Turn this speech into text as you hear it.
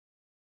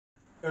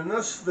In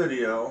this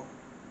video,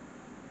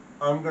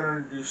 I'm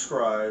going to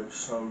describe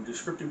some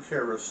descriptive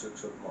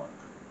characteristics of Mark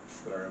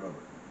that I remember.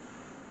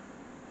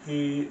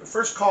 He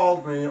first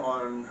called me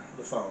on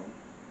the phone,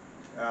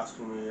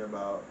 asking me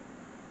about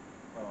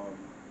um,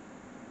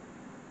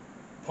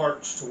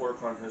 parts to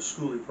work on his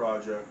schoolie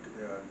project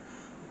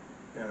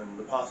and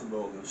the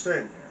possibility of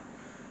staying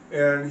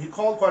here. And he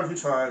called quite a few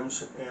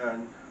times,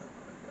 and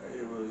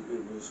it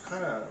was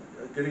kind of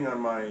getting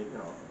on my on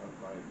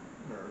my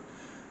nerve.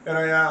 And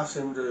I asked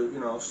him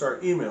to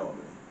start emailing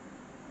me.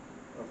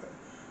 Okay.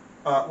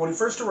 When he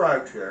first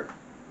arrived here,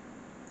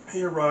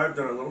 he arrived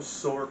in a little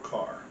silver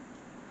car.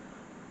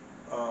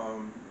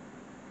 Um,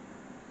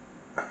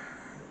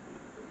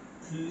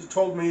 he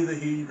told me that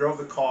he drove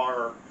the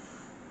car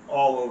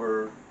all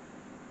over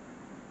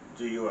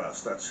the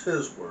U.S. That's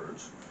his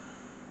words.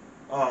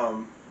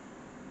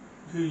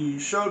 He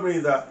showed me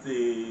that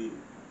the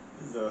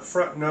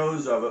front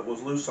nose of it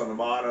was loose on the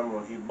bottom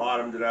when he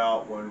bottomed it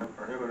out when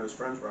him and his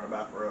friends were on a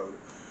back road.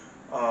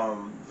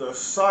 The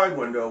side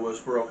window was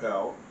broke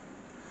out,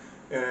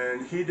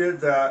 and he did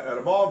that at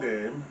a ball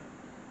game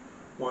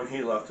when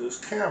he left his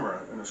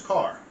camera in his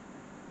car.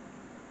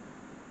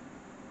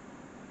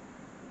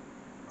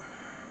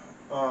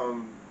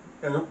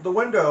 And the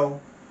window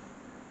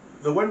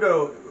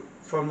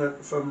from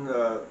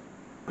the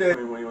day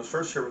when he was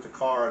first here with the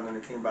car and then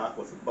he came back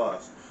with the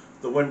bus,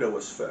 the window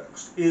was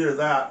fixed. Either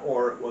that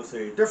or it was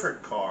a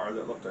different car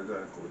that looked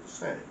identically the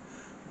same,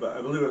 but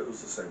I believe it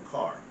was the same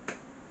car.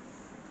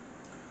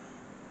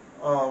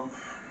 Let's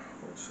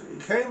see. He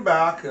came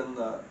back in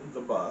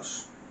the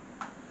bus,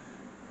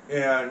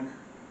 and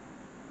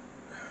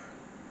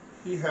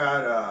he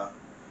had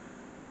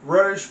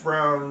reddish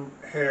brown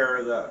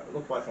hair that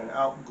looked like an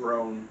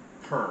outgrown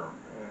perm,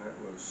 and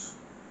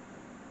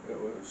it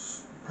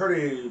was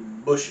pretty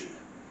bushy.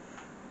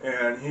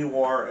 And he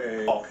wore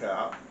a ball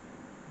cap.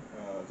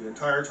 The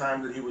entire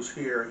time that he was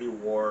here, he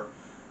wore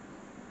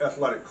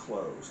athletic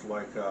clothes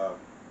like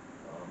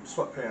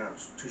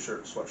sweatpants,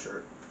 t-shirt,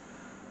 sweatshirt.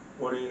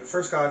 When he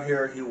first got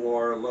here, he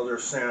wore leather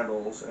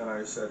sandals, and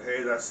I said,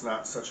 "Hey, that's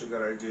not such a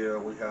good idea.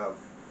 We have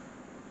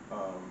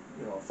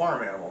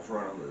farm animals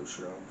running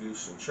loose,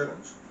 geese and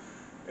chickens."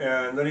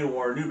 And then he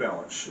wore New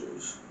Balance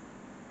shoes.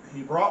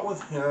 He brought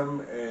with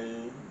him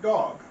a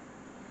dog.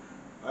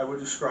 I would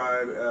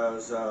describe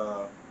as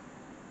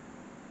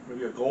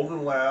maybe a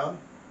golden lab.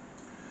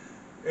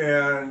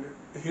 And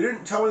he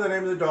didn't tell me the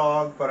name of the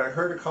dog, but I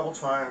heard a couple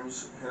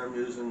times him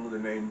using the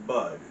name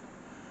Bud.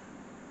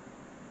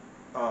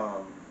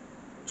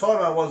 Told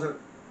him I wasn't,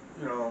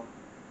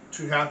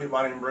 too happy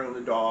about him bringing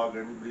the dog,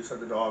 and he said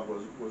the dog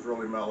was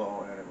really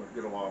mellow and it would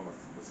get along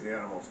with the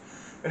animals.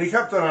 And he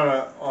kept it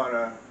on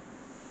a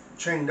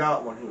chained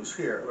out when he was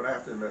here, but I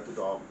have to admit the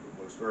dog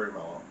was very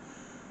mellow.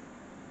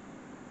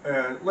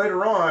 And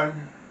later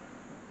on,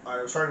 I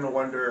was starting to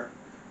wonder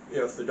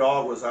if the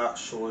dog was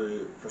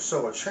actually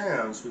Priscilla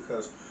Chan's,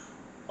 because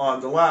on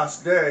the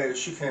last day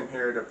she came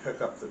here to pick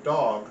up the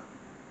dog,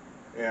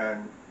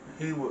 and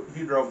he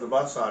drove the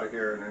bus out of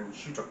here, and then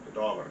she took the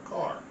dog in a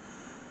car.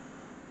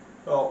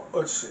 Well,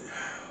 let's see.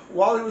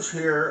 While he was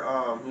here,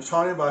 he was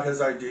talking about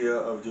his idea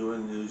of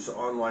doing these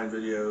online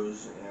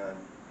videos, and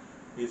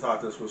he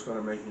thought this was going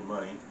to make him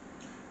money.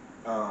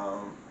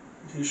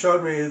 He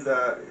showed me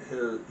that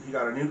he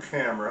got a new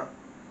camera.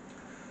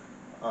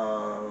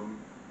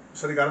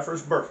 Said he got it for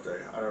his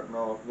birthday. I don't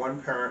know if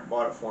one parent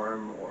bought it for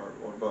him or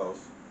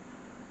both.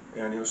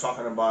 And he was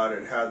talking about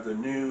it had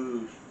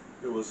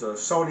it was a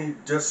Sony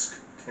disc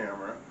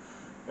camera,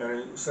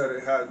 and he said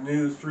it had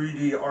new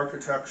 3D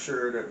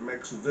architecture that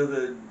makes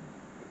vivid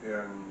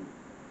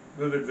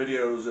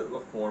videos that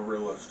look more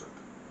realistic.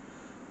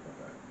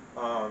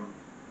 Okay.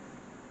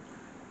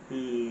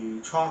 He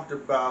talked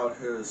about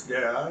his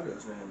dad.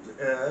 His name's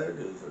Ed.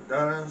 He's a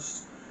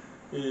dentist.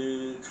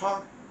 He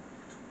talked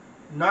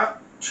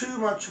not too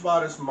much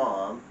about his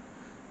mom,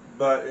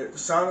 but it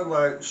sounded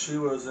like she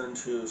was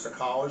into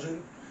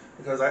psychology,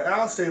 because I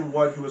asked him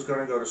what he was going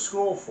to go to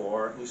school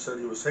for. He said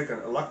he was taking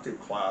elective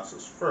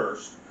classes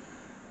first,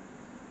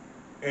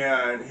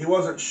 and he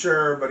wasn't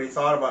sure, but he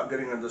thought about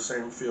getting into the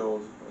same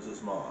field as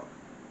his mom.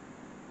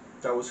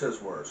 That was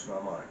his words,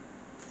 not mine.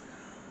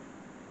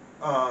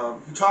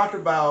 He talked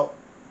about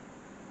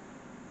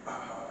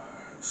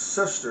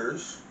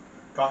sisters,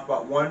 talked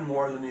about one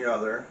more than the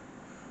other.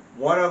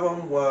 One of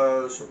them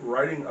was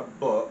writing a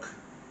book,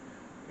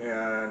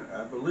 and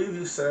I believe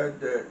he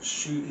said that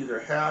she either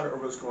had or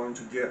was going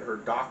to get her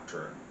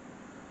doctorate.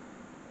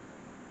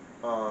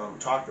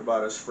 Talked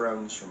about his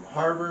friends from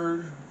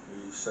Harvard.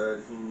 He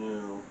said he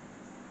knew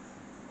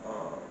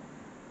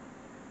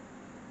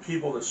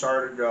people that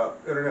started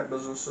up internet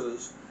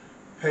businesses,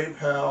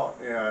 PayPal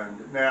and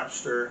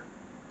Napster,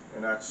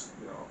 and that's,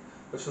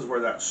 this is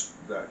where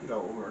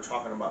when we were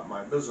talking about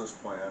my business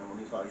plan, when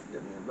he thought he could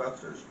get me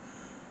investors.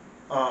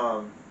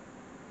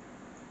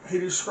 He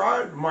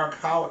described Mark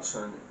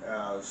Howitson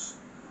as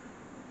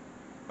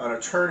an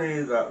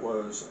attorney that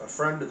was a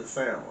friend of the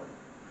family.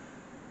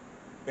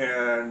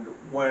 And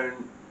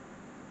when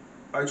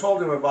I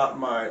told him about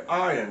my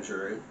eye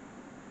injury,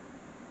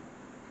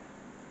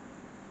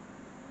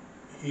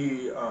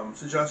 he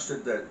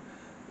suggested that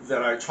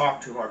I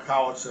talk to Mark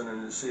Howitson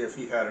and to see if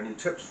he had any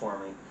tips for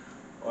me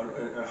on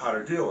how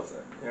to deal with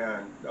it.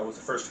 And that was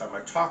the first time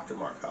I talked to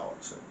Mark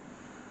Howitson.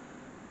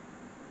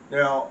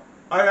 Now,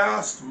 I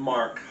asked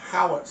Mark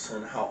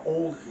Howitson how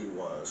old he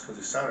was, because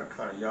he sounded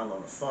kind of young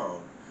on the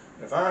phone.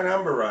 If I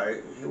remember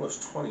right, he was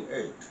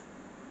 28.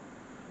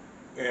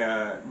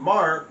 And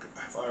Mark,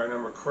 if I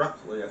remember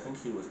correctly, I think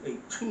he was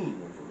 18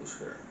 when he was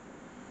here.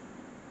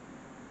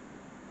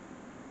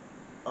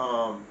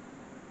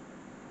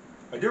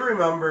 I do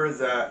remember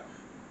that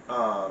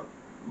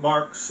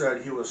Mark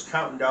said he was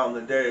counting down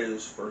the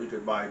days for he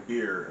could buy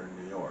beer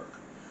in New York.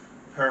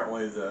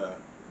 Apparently the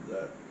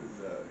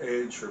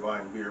age for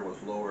buying beer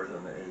was lower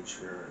than the age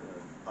here in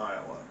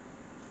Iowa.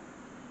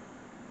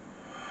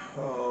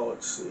 Oh,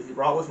 let's see. He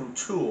brought with him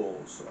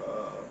tools,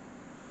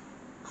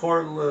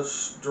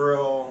 cordless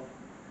drill.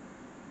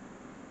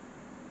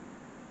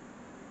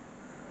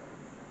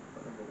 I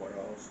don't remember what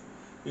else.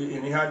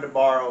 And he had to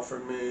borrow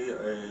from me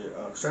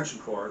a extension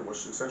cord,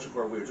 which the extension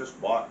cord we had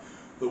just bought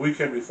the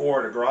weekend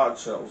before at a garage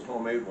sale. It was a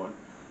homemade one.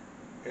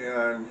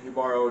 And he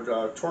borrowed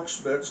Torx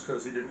bits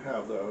because he didn't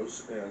have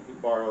those, and he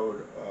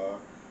borrowed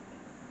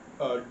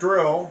a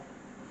drill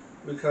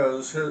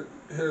because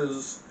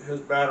his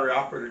battery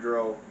operated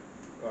drill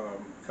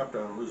kept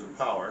on losing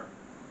power.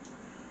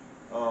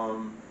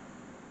 Let's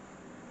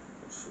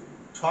see.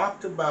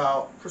 Talked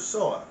about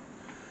Priscilla.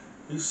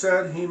 He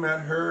said he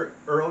met her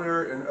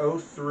earlier in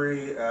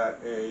 '03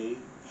 at a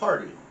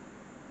party,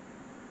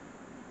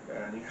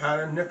 and he had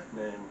a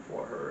nickname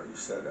for her. He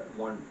said at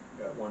one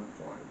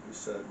point, he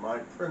said, "My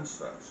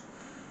princess."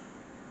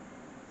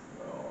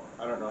 Well,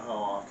 I don't know how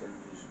often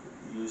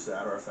he used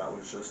that, or if that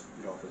was just,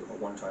 you know, a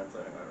one-time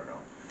thing. I don't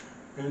know.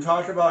 And he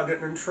talked about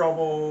getting in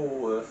trouble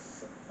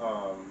with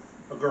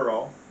a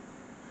girl,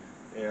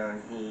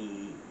 and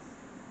he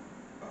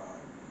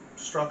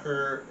struck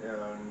her,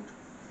 and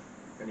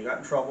he got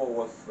in trouble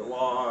with the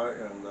law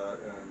and the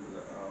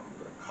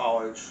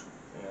college,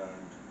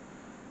 and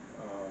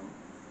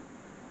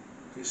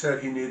he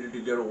said he needed to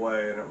get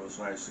away, and it was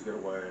nice to get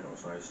away, and it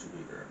was nice to be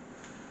here.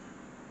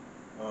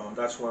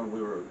 That's when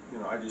we were, you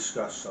know, I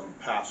discussed some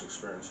past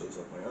experiences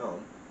of my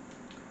own.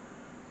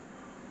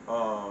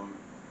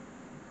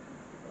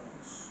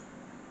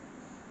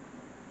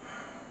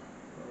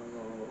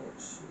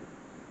 Let's see.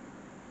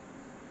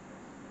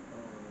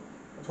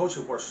 I told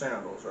you he wore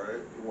sandals,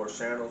 right? He wore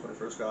sandals when he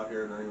first got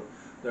here, and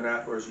then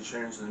afterwards he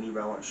changed to the New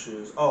Balance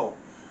shoes. Oh,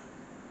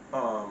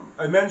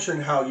 I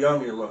mentioned how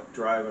young he looked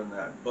driving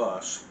that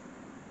bus,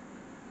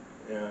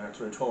 and that's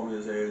when he told me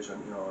his age,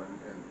 and you know, and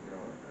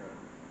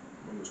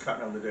when he was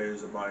cutting down the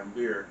days of buying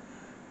beer.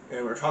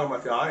 And we were talking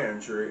about the eye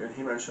injury, and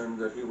he mentioned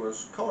that he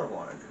was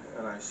colorblind.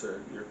 And I said,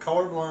 "You're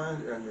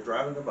colorblind and you're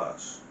driving the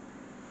bus."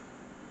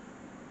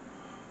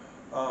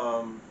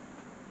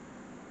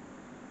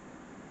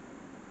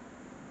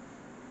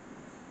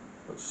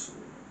 Let's see.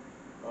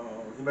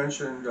 He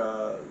mentioned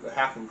the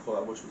hacking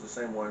club, which was the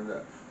same one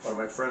that one of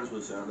my friends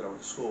was in that I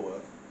went to school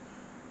with.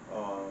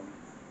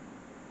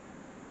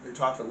 He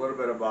talked a little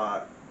bit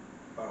about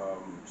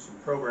some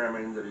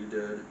programming that he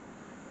did,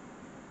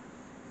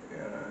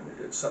 and he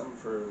did something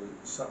for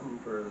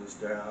his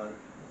dad.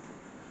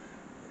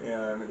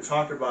 And he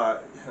talked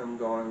about him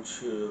going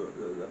to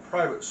the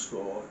private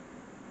school,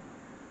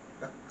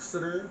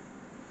 Exeter, I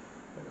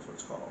think that's what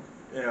it's called.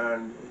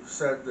 And he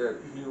said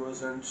that he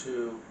was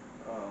into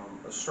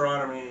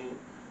astronomy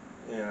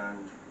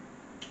and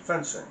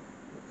fencing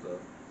with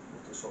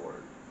the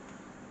sword.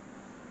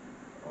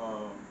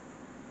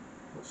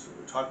 Let's see.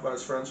 We talked about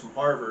his friends from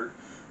Harvard,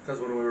 because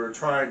when we were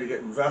trying to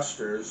get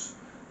investors,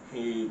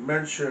 he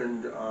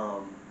mentioned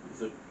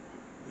the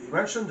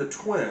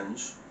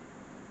twins,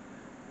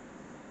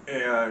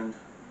 and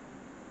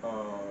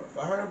if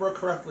I remember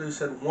correctly, he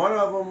said one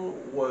of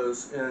them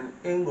was in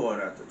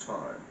England at the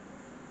time,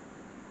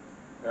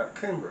 at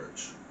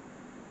Cambridge,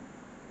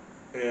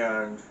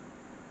 and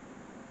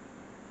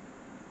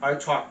I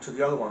talked to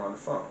the other one on the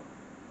phone.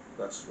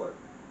 That's what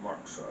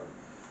Mark said.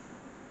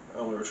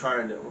 And we were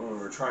trying to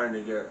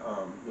get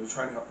he was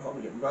trying to help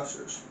me get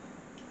investors.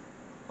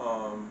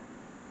 I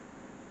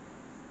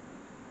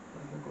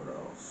think what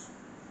else?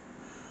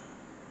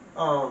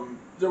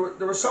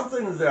 There was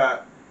something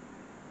that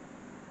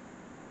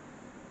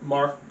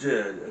Mark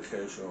did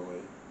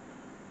occasionally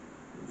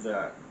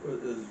that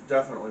is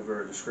definitely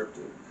very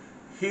descriptive.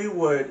 He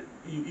would,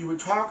 you would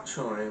talk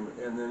to him,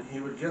 and then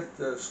he would get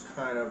this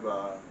kind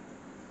of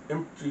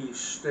empty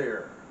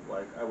stare.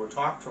 Like, I would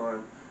talk to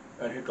him,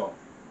 and he'd go,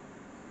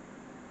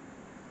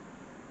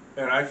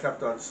 and I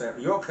kept on saying, "Are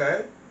you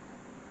okay?"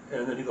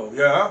 And then he'd go,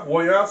 "Yeah,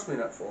 what are you asking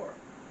me that for?"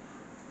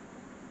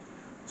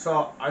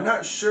 So I'm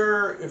not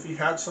sure if he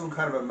had some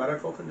kind of a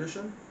medical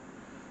condition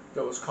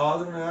that was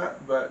causing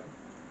that, but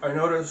I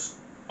noticed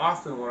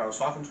often when I was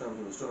talking to him,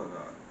 he was doing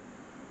that.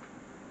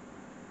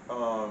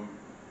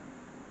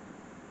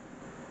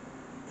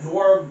 He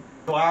wore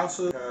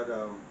glasses. He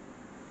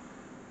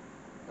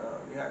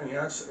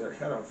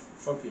had a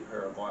funky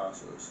pair of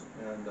glasses,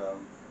 and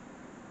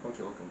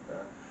funky looking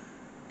pair.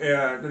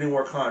 and then he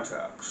wore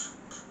contacts.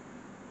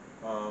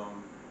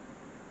 Um,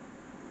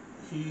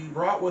 he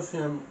brought with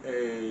him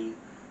a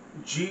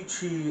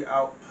GT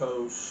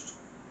Outpost,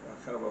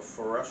 kind of a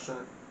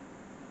fluorescent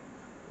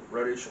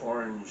reddish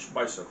orange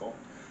bicycle,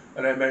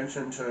 and I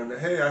mentioned to him that,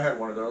 hey, I had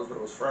one of those, but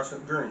it was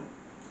fluorescent green.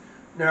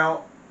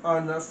 Now,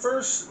 on the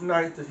first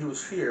night that he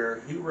was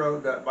here, he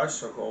rode that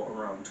bicycle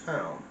around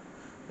town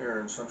here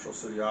in Central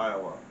City,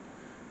 Iowa.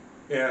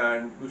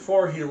 And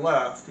before he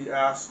left, he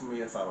asked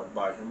me if I would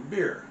buy him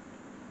beer,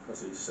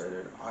 because he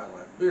said, I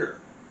like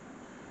beer.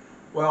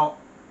 Well,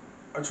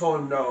 I told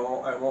him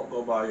no, I won't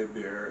go buy you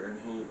beer,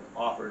 and he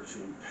offered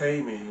to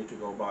pay me to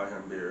go buy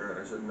him beer,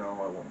 and I said no,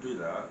 I won't do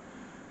that.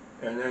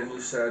 And then he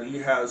said he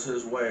has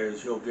his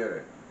ways, he'll get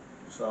it.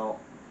 So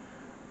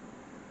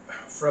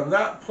from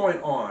that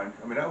point on,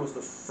 I mean, that was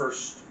the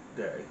first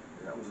day,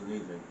 that was an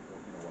evening,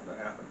 when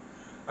that happened.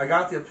 I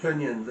got the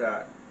opinion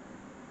that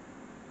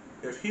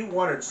if he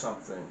wanted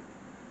something,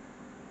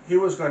 he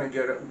was going to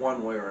get it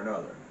one way or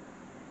another.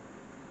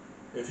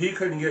 If he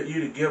couldn't get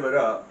you to give it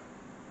up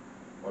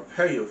or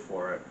pay you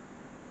for it,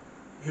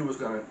 he was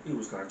going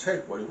to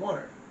take what he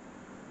wanted.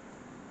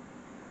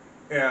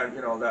 And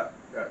that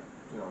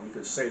you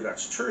could say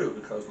that's true,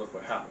 because look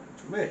what happened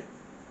to me.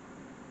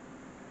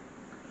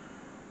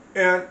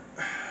 And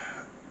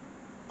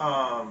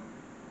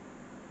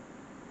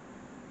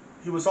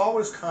he was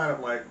always kind of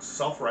like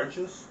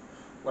self-righteous,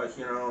 like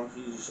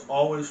he's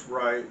always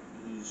right,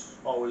 he's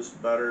always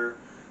better,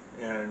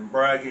 and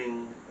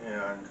bragging,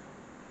 and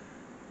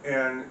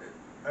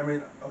I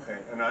mean, okay,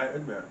 and I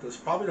admit this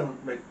probably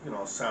don't make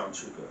sound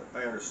too good.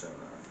 I understand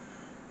that,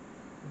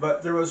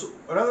 but there was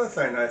another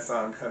thing I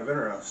found kind of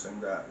interesting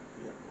that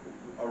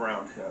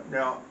around him.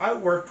 Now, I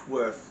worked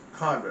with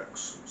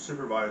convicts,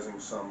 supervising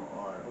some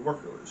on a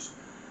work release,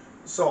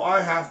 so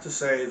I have to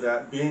say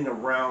that being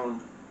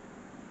around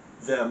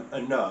them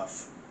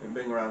enough and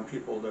being around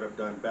people that have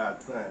done bad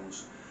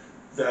things,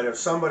 that if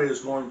somebody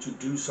is going to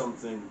do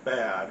something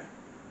bad,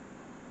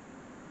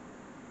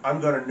 I'm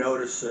going to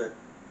notice it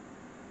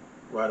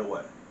right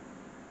away.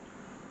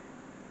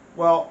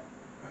 Well,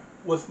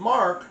 with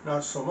Mark,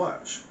 not so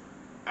much.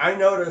 I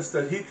noticed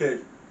that he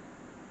could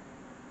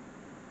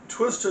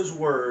twist his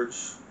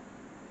words,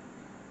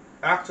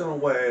 act in a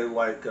way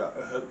like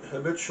a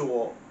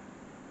habitual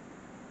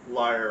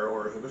liar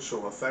or a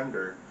habitual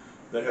offender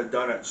that had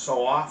done it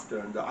so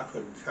often that I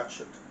couldn't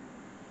catch it.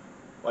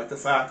 Like the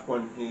fact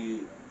when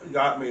he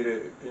got me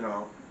to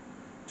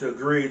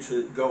agree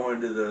to go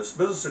into this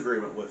business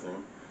agreement with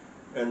him,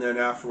 and then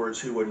afterwards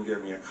he wouldn't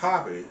give me a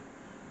copy,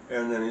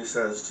 and then he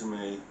says to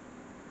me,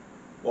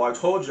 well, I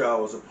told you I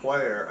was a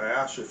player, I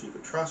asked you if you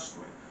could trust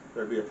me.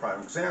 There'd be a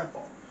prime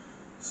example.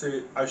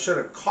 See, I should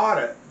have caught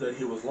it that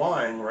he was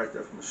lying right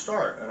there from the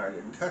start, and I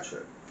didn't catch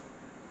it.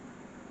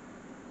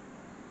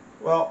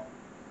 Well,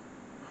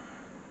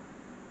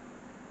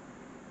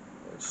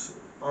 let's see.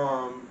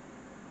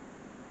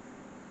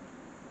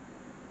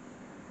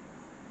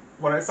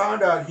 When I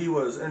found out he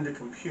was into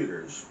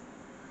computers,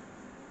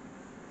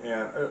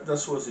 and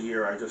this was the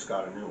year I just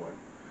got a new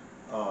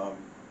one,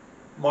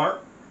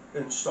 Mark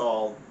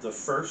installed the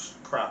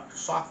first cracked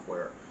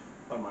software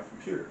on my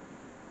computer.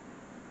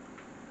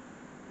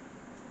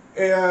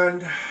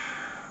 And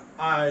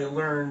I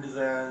learned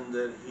then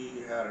that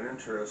he had an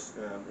interest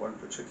in one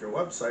particular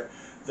website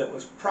that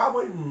was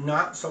probably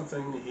not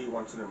something he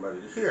wanted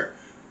anybody to hear.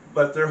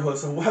 But there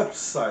was a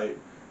website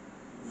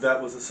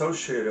that was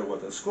associated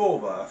with a school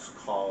bus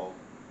called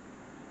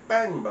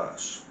Bang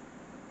Bus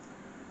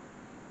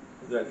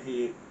that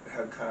he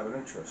had kind of an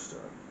interest in.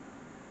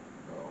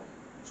 Oh,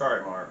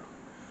 sorry, Mark.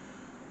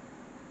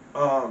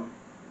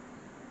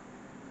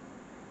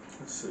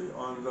 Let's see.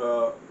 On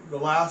the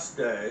last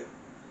day,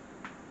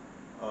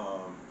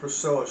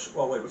 Priscilla.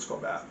 Well, wait. Let's go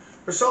back.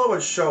 Priscilla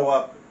would show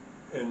up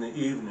in the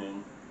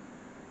evening,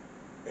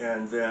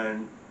 and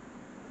then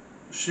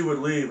she would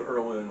leave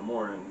early in the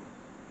morning.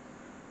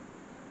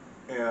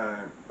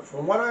 And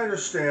from what I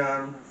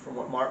understand, from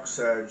what Mark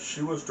said,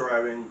 she was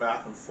driving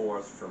back and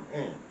forth from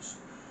Ames.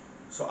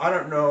 So I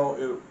don't know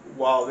if,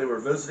 while they were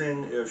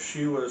visiting, if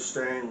she was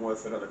staying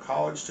with another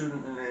college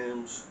student in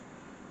Ames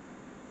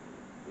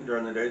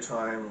during the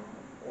daytime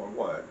or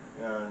what.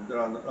 And then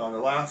on the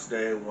last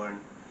day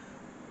when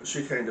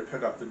she came to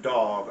pick up the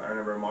dog, I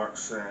remember Mark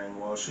saying,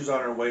 well, she's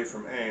on her way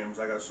from Ames,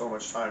 I got so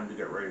much time to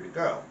get ready to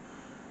go.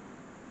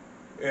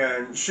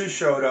 And she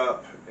showed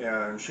up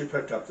and she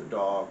picked up the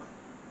dog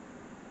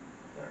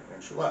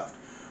and she left.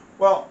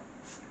 Well,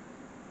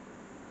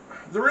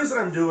 the reason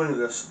I'm doing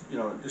this,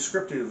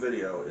 descriptive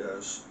video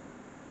is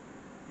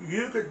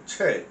you could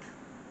take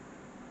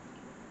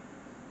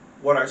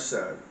what I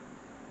said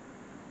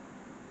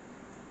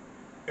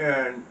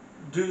and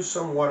do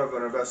somewhat of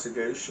an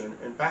investigation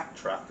and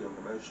backtrack the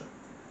information.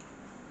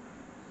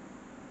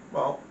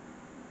 Well,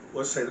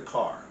 let's say the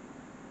car.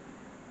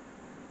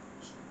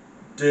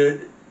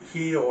 Did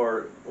he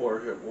or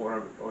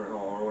one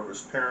of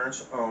his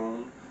parents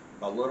own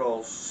a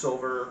little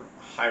silver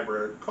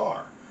hybrid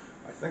car?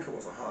 I think it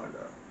was a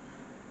Honda.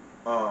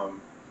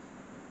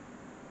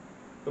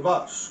 The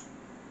bus.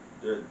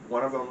 Did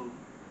one of them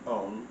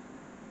own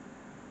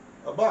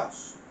a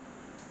bus?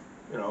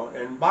 You know,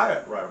 and buy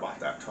it right about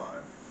that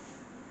time.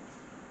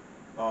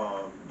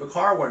 The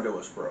car window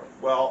was broke.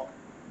 Well,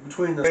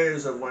 between the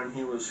days of when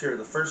he was here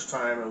the first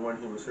time and when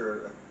he was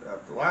here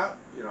at the last,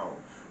 you know,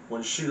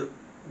 when she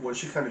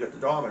came to get the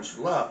dog and she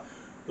left,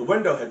 the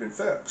window had been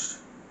fixed.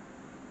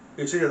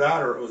 It's either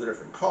that or it was a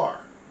different car.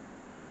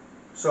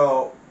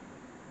 So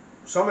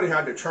somebody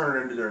had to turn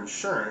it into their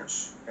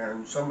insurance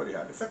and somebody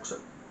had to fix it.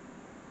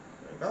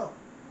 There you go.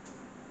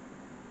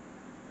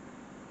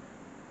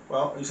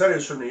 Well, he said he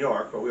was from New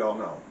York, but we all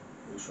know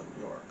he was from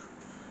New York.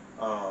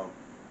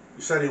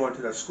 He said he went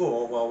to that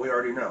school. Well, we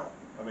already know.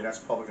 I mean, that's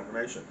public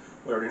information.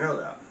 We already know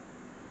that.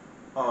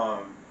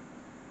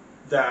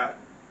 That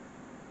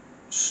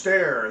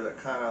stare that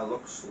kind of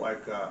looks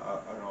like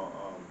a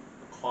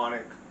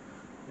conic,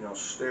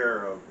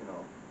 stare of,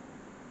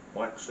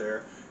 blank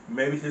stare.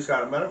 Maybe he's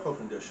got a medical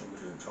condition that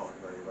he didn't tell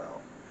anybody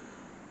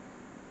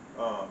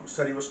about.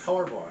 Said he was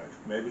colorblind.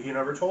 Maybe he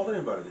never told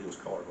anybody that he was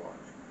colorblind.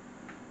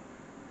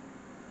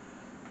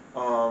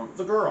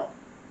 The girl.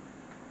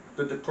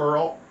 Did the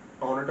girl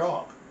own a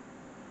dog?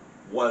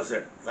 Was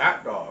it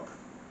that dog?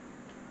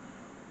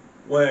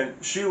 When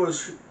she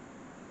was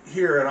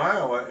here in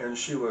Iowa and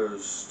she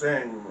was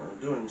staying or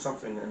doing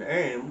something in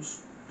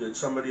Ames, did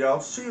somebody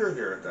else see her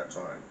here at that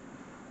time?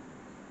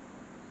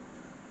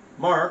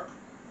 Mark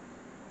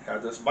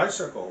had this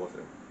bicycle with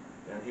him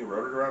and he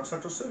rode it around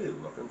Central City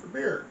looking for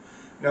beer.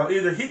 Now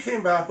either he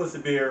came back with the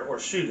beer or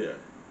she did.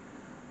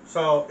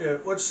 So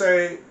let's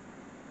say,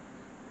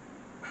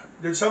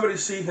 did somebody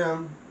see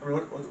him? I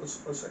mean,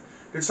 let's say,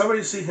 did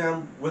somebody see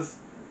him with,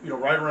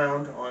 ride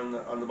around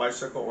on the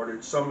bicycle, or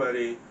did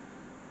somebody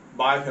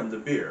buy him the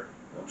beer?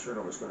 I'm sure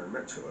nobody's going to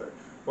admit to it.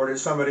 Or did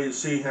somebody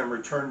see him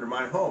return to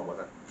my home with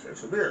a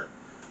case of beer?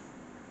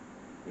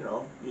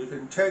 You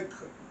can take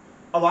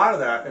a lot of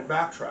that and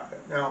backtrack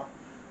it. Now,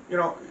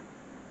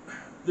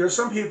 there's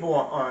some people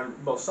on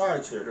both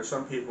sides here. There's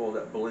some people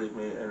that believe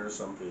me, and there's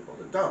some people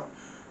that don't.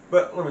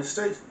 But let me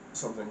state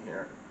something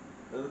here.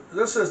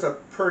 This is a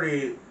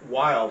pretty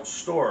wild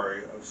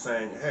story of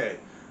saying, hey,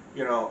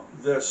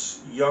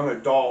 this young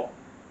adult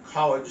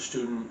college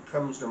student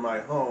comes to my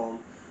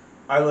home,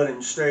 I let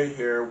him stay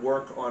here,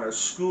 work on a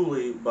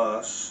schoolie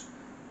bus,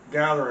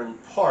 gathering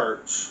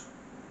parts.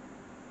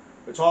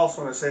 It's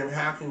also in the same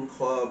hacking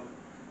club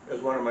as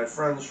one of my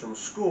friends from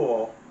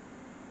school.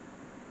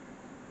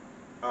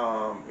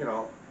 I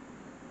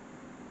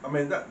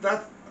mean,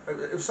 that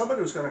if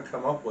somebody was going to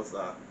come up with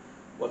a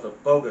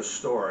bogus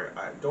story,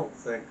 I don't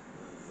think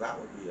that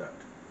would be it.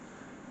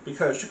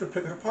 Because you could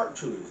pick it apart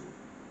too easy.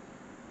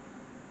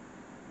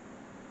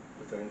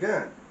 But then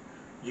again,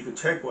 you could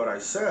take what I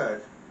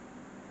said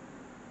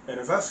and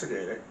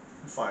investigate it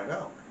and find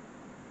out.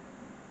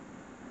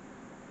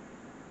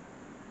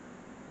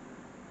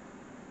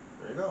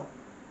 There you go.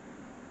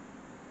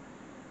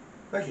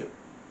 Thank you.